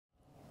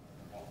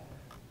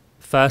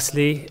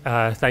Firstly,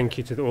 thank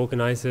you to the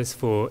organizers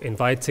for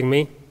inviting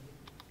me.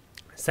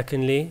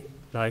 Secondly,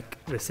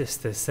 like the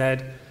sister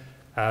said,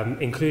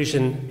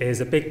 inclusion is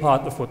a big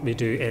part of what we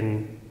do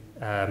in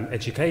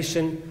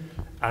education,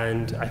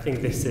 and I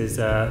think this is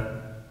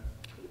a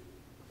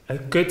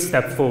good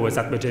step forward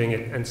that we're doing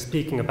it and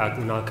speaking about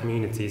in our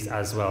communities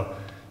as well,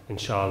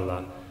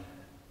 inshallah.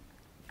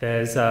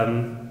 There's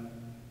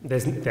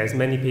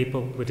many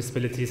people with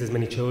disabilities, there's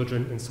many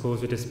children in schools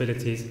with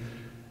disabilities,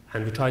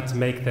 and we try to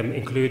make them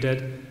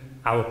included.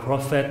 Our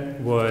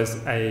Prophet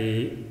was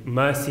a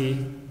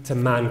mercy to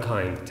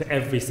mankind, to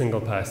every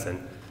single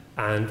person.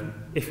 And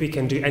if we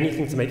can do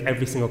anything to make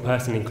every single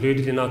person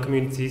included in our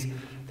communities,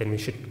 then we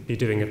should be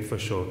doing it for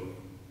sure.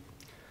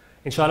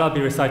 Inshallah, I'll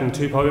be reciting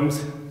 2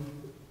 poems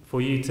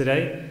for you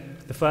today.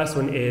 The first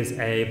one is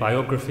a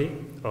biography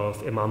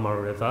of Imam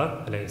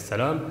Ridha, alayhi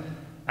salam,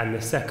 and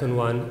the second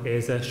one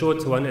is a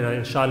shorter one, and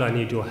inshallah I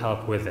need your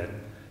help with it.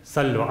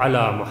 Sallu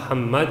ala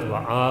Muhammad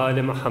wa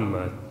ali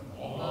Muhammad.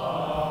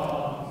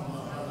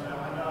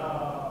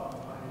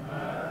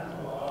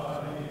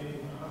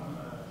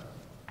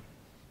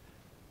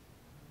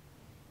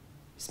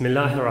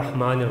 Bismillahir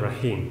Rahmanir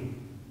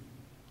Rahim.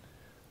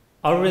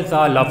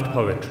 Ridha loved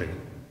poetry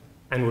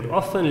and would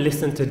often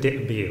listen to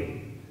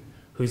Di'bil,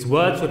 whose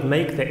words would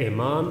make the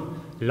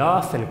Imam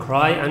laugh and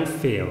cry and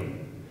feel.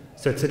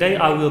 So today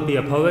I will be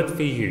a poet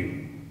for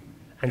you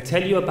and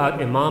tell you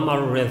about Imam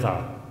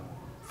Ridha,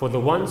 for the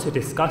ones who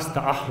discuss the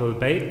Ahlul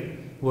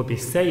Bayt will be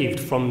saved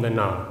from the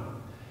Nar.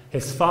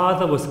 His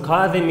father was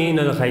Kadhimin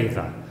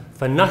al-Ghaytha,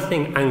 for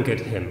nothing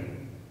angered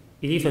him.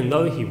 Even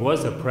though he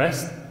was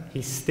oppressed,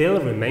 he still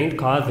remained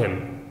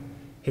Kadhim.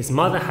 His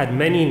mother had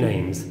many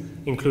names,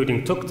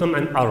 including Tuktum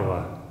and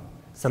Arwa.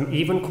 Some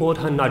even called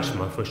her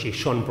Najma, for she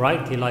shone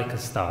brightly like a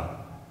star.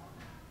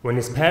 When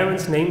his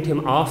parents named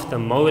him after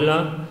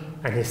Mawla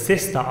and his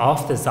sister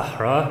after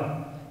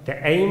Zahra,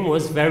 the aim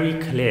was very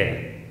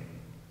clear,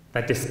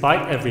 that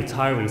despite every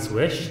tyrant's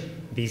wish,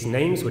 these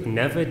names would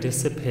never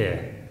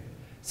disappear.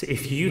 So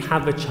if you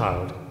have a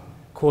child,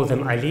 call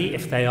them Ali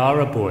if they are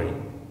a boy.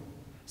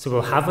 So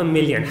we'll have a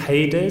million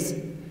haters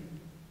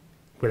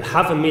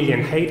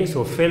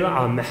who'll fill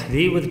our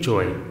Mahdi with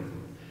joy.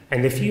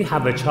 And if you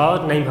have a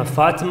child, name her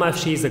Fatima if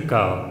she's a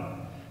girl.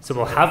 So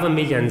we'll have a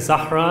million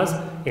Zahras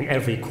in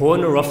every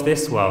corner of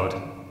this world.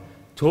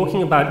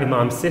 Talking about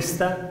Imam's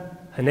sister,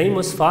 her name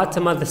was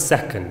Fatima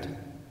II.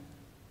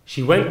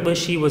 She went where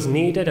she was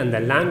needed and the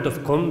land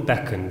of Qum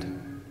beckoned.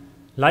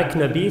 Like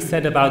Nabi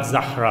said about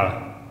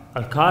Zahra,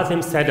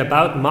 Al-Kadhim said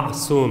about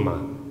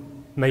Ma'suma,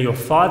 may your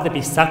father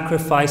be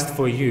sacrificed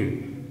for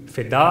you,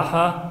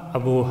 Fidaha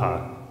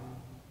Abuha.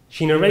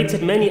 She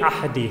narrated many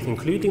ahadith,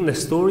 including the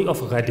story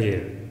of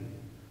Ghadir.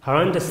 Her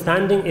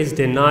understanding is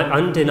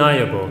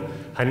undeniable,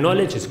 her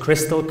knowledge is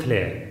crystal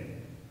clear.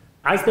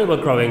 As they were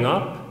growing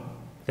up,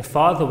 the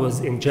father was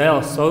in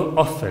jail so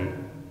often,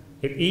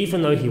 yet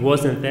even though he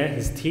wasn't there,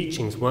 his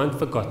teachings weren't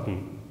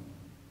forgotten.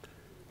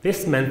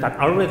 This meant that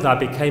Ridha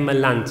became a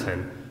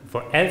lantern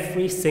for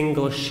every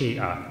single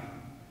Shia.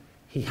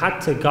 He had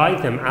to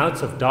guide them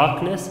out of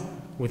darkness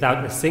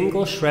without a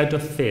single shred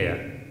of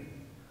fear.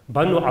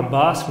 Banu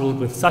Abbas ruled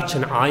with such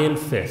an iron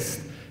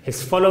fist.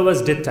 His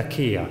followers did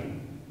taqiyya.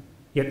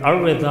 Yet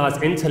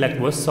Ridha's intellect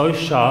was so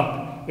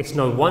sharp, it's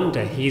no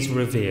wonder he's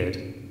revered.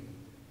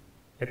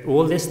 At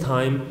all this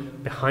time,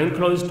 behind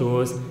closed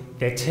doors,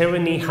 their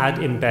tyranny had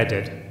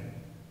embedded.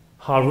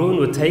 Harun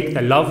would take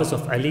the lovers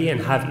of Ali and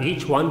have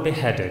each one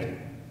beheaded.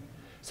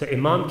 So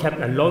Imam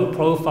kept a low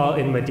profile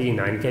in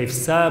Medina and gave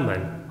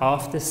sermon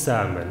after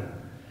sermon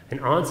and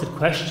answered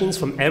questions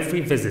from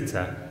every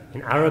visitor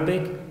in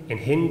Arabic, in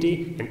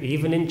Hindi, and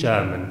even in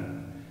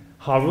German.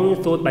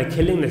 Harun thought by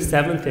killing the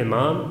 7th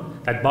Imam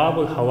that Bab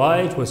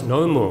al-Hawaij was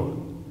no more.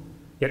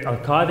 Yet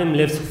Al-Kadhim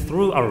lives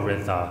through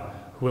Ridha,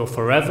 who will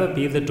forever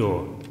be the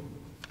door.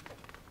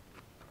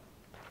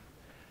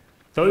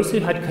 Those who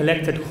had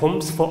collected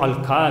khums for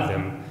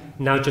Al-Kadhim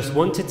now just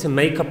wanted to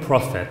make a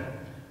profit.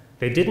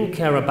 They didn't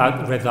care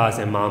about Ridha's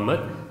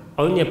imamate,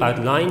 only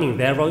about lining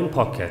their own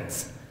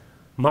pockets.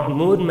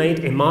 Mahmud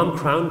made Imam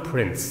crown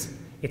prince.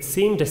 It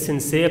seemed a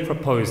sincere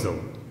proposal,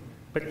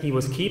 but he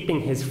was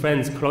keeping his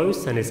friends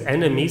close and his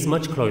enemies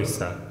much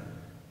closer.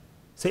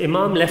 So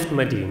Imam left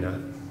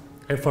Medina,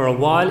 and for a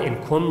while in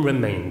Qum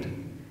remained.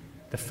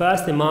 The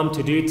first Imam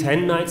to do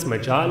 10 nights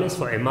majalis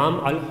for Imam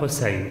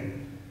al-Hussein.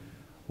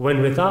 When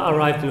Ridha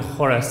arrived in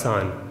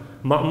Khorasan,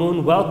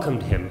 Ma'mun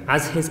welcomed him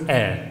as his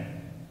heir.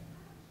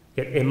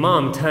 Yet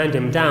Imam turned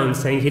him down,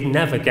 saying he'd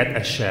never get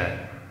a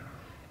share.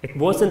 It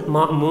wasn't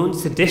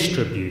Ma'mun's to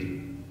distribute.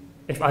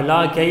 If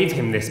Allah gave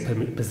him this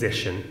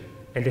position,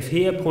 and if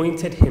he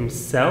appointed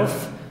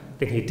himself,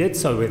 then he did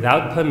so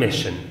without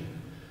permission.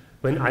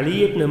 When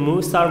Ali ibn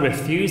Musa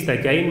refused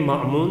again,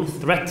 Ma'mun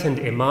threatened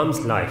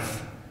Imam's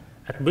life,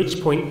 at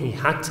which point he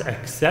had to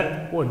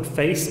accept and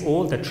face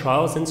all the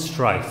trials and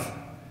strife.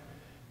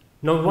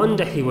 No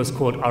wonder he was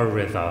called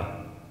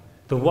Ridha,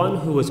 the one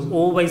who was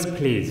always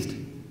pleased,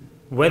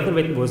 whether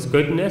it was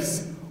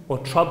goodness or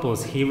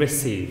troubles he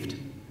received.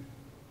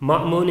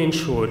 Ma'mun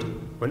ensured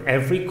on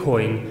every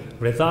coin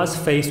Ridha's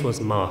face was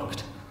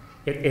marked.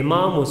 Yet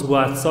Imam was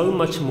worth so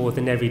much more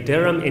than every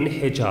dirham in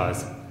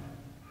Hijaz.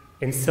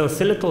 In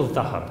Silsilatul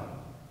Dhahab,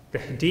 the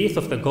hadith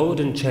of the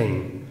golden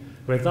chain,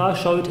 Ridha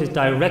showed his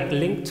direct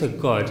link to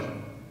God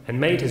and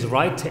made his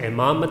right to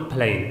Imamate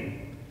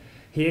plain.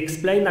 He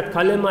explained that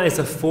kalima is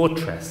a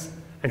fortress,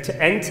 and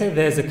to enter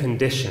there's a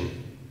condition.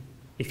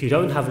 If you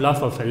don't have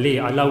love of Ali,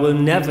 Allah will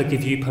never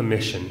give you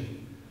permission.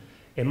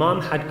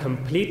 Imam had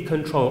complete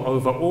control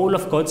over all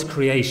of God's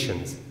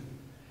creations.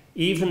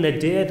 Even the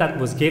deer that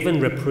was given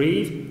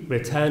reprieve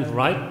returned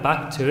right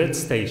back to its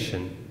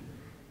station.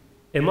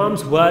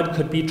 Imam's word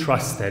could be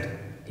trusted.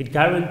 He'd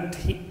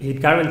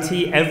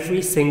guarantee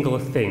every single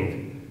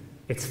thing.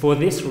 It's for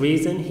this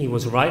reason he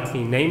was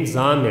rightly named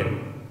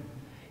Zamin.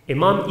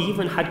 Imam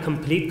even had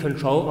complete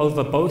control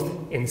over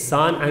both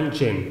insan and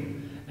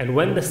jinn, and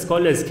when the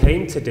scholars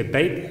came to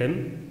debate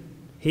him,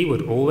 he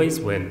would always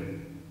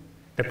win.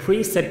 The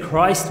priest said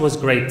Christ was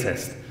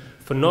greatest,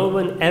 for no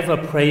one ever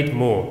prayed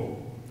more.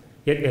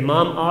 Yet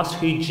Imam asked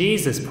who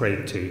Jesus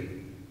prayed to,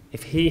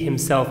 if he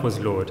himself was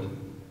Lord.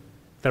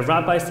 The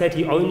rabbi said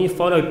he only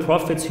followed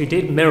prophets who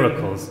did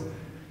miracles.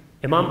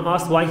 Imam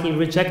asked why he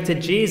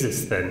rejected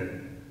Jesus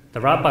then.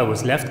 The rabbi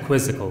was left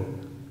quizzical.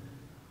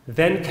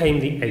 Then came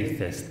the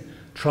atheist,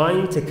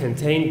 trying to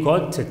contain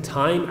God to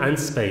time and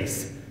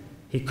space.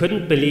 He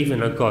couldn't believe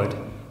in a God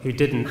who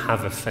didn't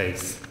have a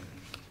face.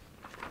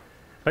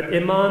 But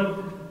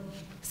Imam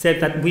said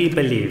that we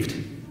believed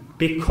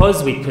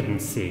because we couldn't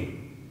see.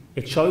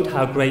 It showed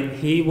how great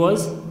he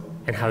was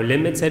and how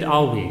limited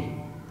are we.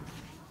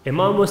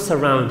 Imam was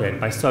surrounded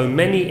by so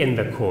many in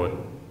the court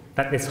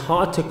that it's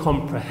hard to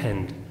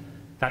comprehend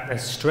that a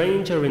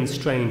stranger in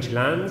strange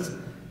lands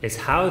is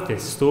how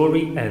this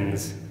story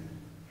ends.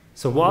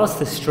 So whilst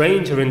the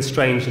stranger in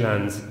strange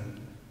lands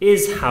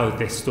is how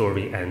this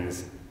story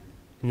ends,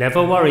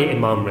 never worry,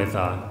 Imam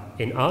Ridha,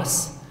 in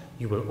us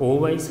you will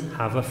always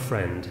have a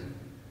friend.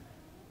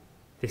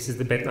 This is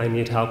the bit I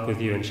need help with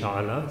you,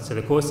 inshallah. So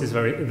the chorus is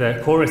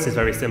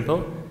very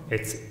simple.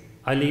 It's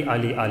Ali,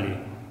 Ali, Ali.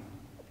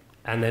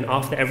 And then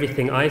after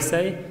everything I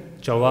say,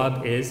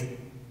 Jawab is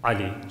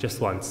Ali, just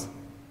once.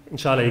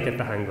 Inshallah, you get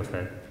the hang of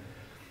it.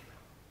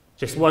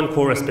 Just one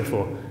chorus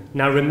before.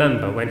 Now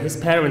remember, when his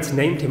parents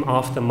named him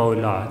after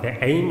Mawla, their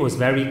aim was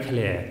very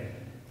clear,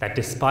 that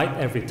despite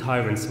every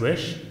tyrant's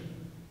wish,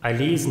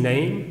 Ali's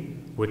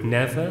name would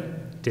never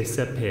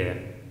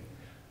disappear.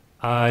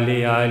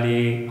 Ali,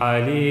 Ali,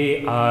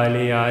 Ali,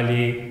 Ali,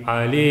 Ali,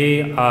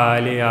 Ali,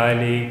 Ali,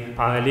 Ali,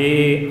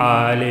 Ali,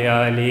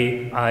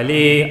 Ali, Ali,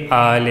 Ali,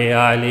 Ali,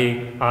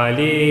 Ali,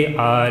 Ali,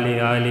 Ali,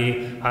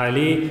 Ali,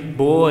 Ali,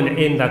 born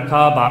in the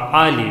Kaaba,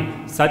 Ali,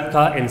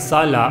 Sadqa in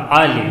Salah,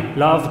 Ali,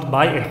 loved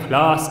by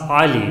Ikhlas,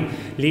 Ali,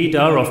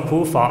 leader of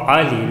Kufa,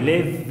 Ali,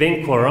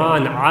 living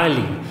Quran,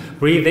 Ali,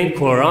 breathing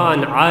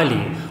Quran,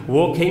 Ali,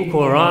 walking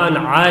Quran,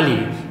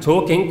 Ali,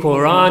 talking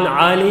Quran,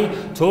 Ali,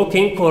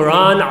 talking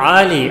Quran,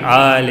 Ali,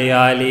 Ali,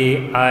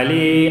 Ali,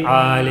 Ali,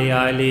 Ali,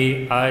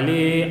 Ali,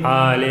 Ali,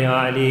 Ali,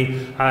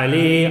 Ali,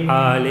 Ali,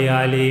 Ali,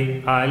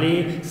 Ali,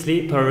 Ali,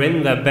 sleeper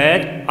in the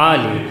bed,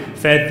 Ali,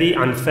 fed the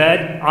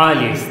unfed,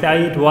 Ali,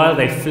 stayed while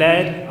they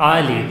fled,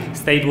 Ali,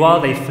 stayed while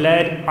they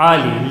fled,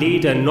 Ali,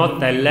 leader not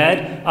the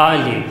led,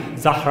 Ali,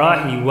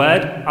 Zahra he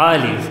wed,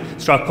 Ali,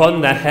 struck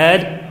on the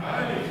head,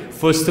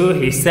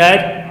 Fustu he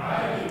said,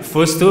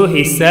 Fustu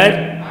he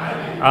said,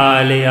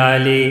 Ali,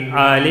 Ali,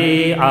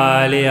 Ali,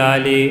 Ali,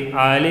 Ali,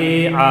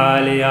 Ali,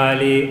 Ali,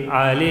 Ali,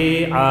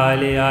 Ali,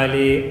 Ali,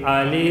 Ali,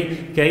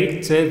 Ali,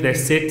 gate to the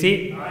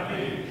city,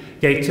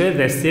 gate to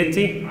the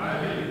city,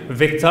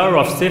 victor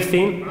of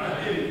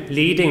Siffin,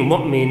 leading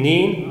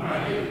mu'mineen,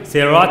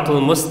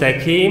 Siratul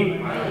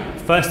Mustaqim,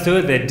 first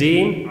to the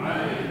deen,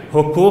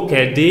 Hukuk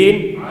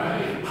al-Deen,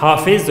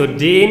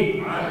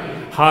 Hafizuddin,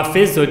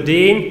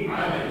 Hafizuddin,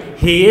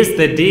 he is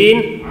the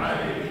deen,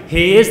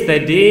 he is the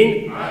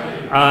deen,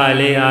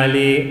 Ali,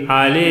 Ali,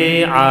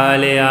 Ali,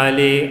 Ali,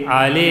 Ali,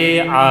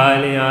 Ali,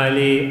 Ali,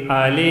 Ali,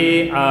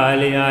 Ali,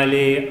 Ali,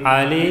 Ali,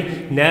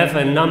 Ali,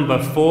 never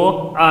number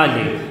 4,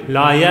 Ali,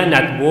 lion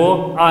at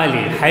war,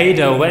 Ali,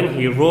 Haider when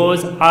he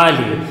rose,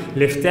 Ali,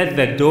 lifted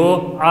the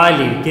door,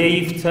 Ali,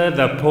 gave to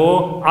the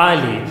poor,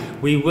 Ali,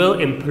 we will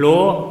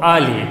implore,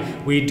 Ali,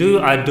 we do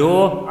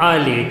adore,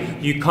 Ali,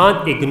 you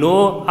can't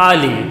ignore,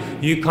 Ali,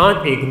 you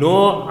can't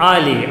ignore,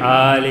 Ali,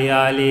 Ali,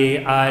 Ali,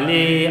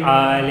 Ali,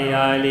 Ali,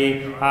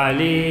 Ali,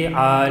 Ali, Ali,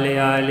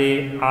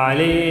 Ali,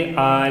 Ali,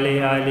 Ali,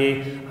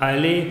 Ali,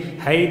 Ali,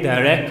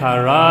 Haider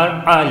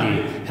Karar,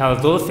 Ali,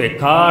 Haldul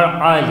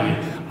Fikar, Ali,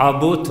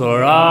 Abu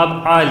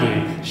Turab,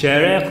 Ali,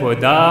 Shere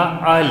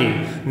Khuda, Ali,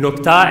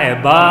 Nukta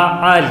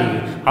Eba,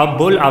 Ali,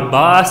 أبو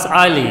العباس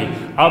علي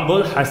أبو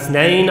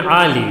الحسنين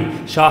علي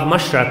شاه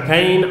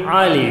مشرقين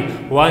علي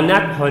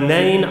ونات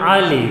هنين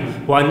علي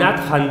ونات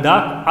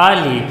خندق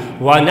علي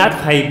ونات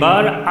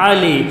خيبر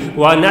علي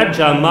ونات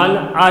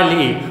جمال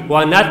علي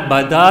ونات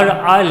بدر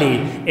علي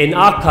إن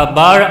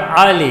أكبر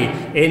علي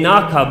إن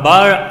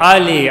أكبر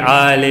علي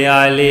علي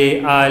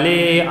علي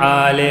علي علي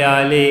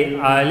علي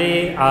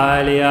علي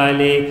علي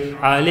علي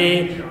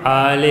علي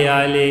علي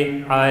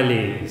علي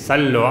علي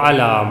صلوا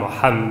على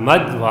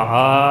محمد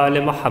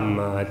وآل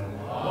محمد.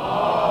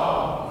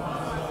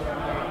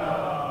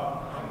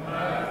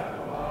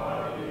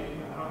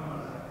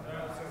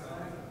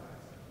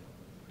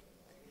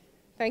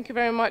 Thank you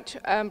very much,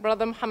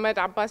 Brother Mohammed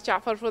Abbas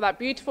Jaffer, for that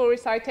beautiful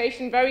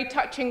recitation. Very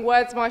touching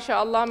words,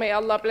 mashallah. May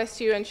Allah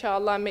bless you,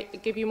 inshallah, may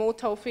give you more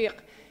tawfiq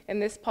in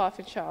this path,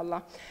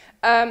 inshallah.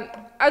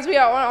 As we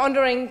are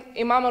honoring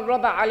Imam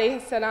al-Ridha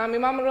alayhi salam,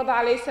 Imam al-Ridha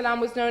alayhi salam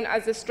was known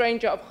as the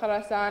stranger of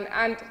Khurasan,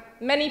 and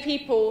many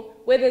people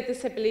with a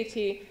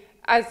disability,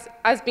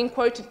 as been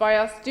quoted by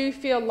us, do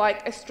feel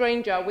like a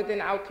stranger within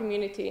our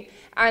community.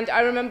 And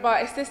I remember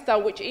a sister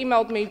which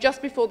emailed me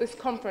just before this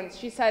conference.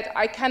 She said,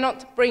 I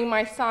cannot bring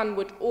my son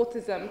with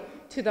autism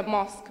to the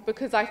mosque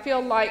because I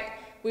feel like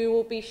we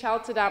will be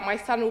shouted at, my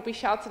son will be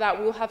shouted at,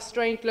 we will have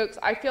strange looks.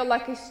 I feel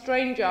like a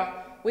stranger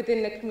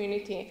within the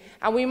community.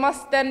 And we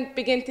must then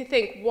begin to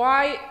think,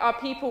 why are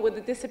people with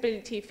a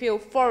disability feel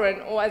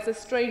foreign or as a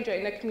stranger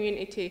in the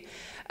community?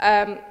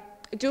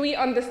 Do we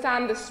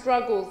understand the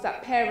struggles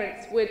that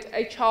parents with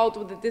a child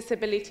with a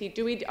disability,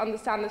 do we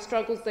understand the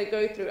struggles they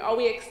go through? Are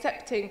we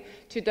accepting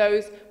to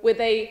those with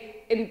an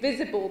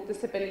invisible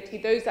disability,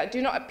 those that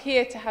do not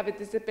appear to have a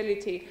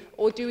disability,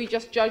 or do we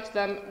just judge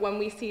them when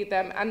we see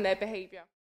them and their behavior?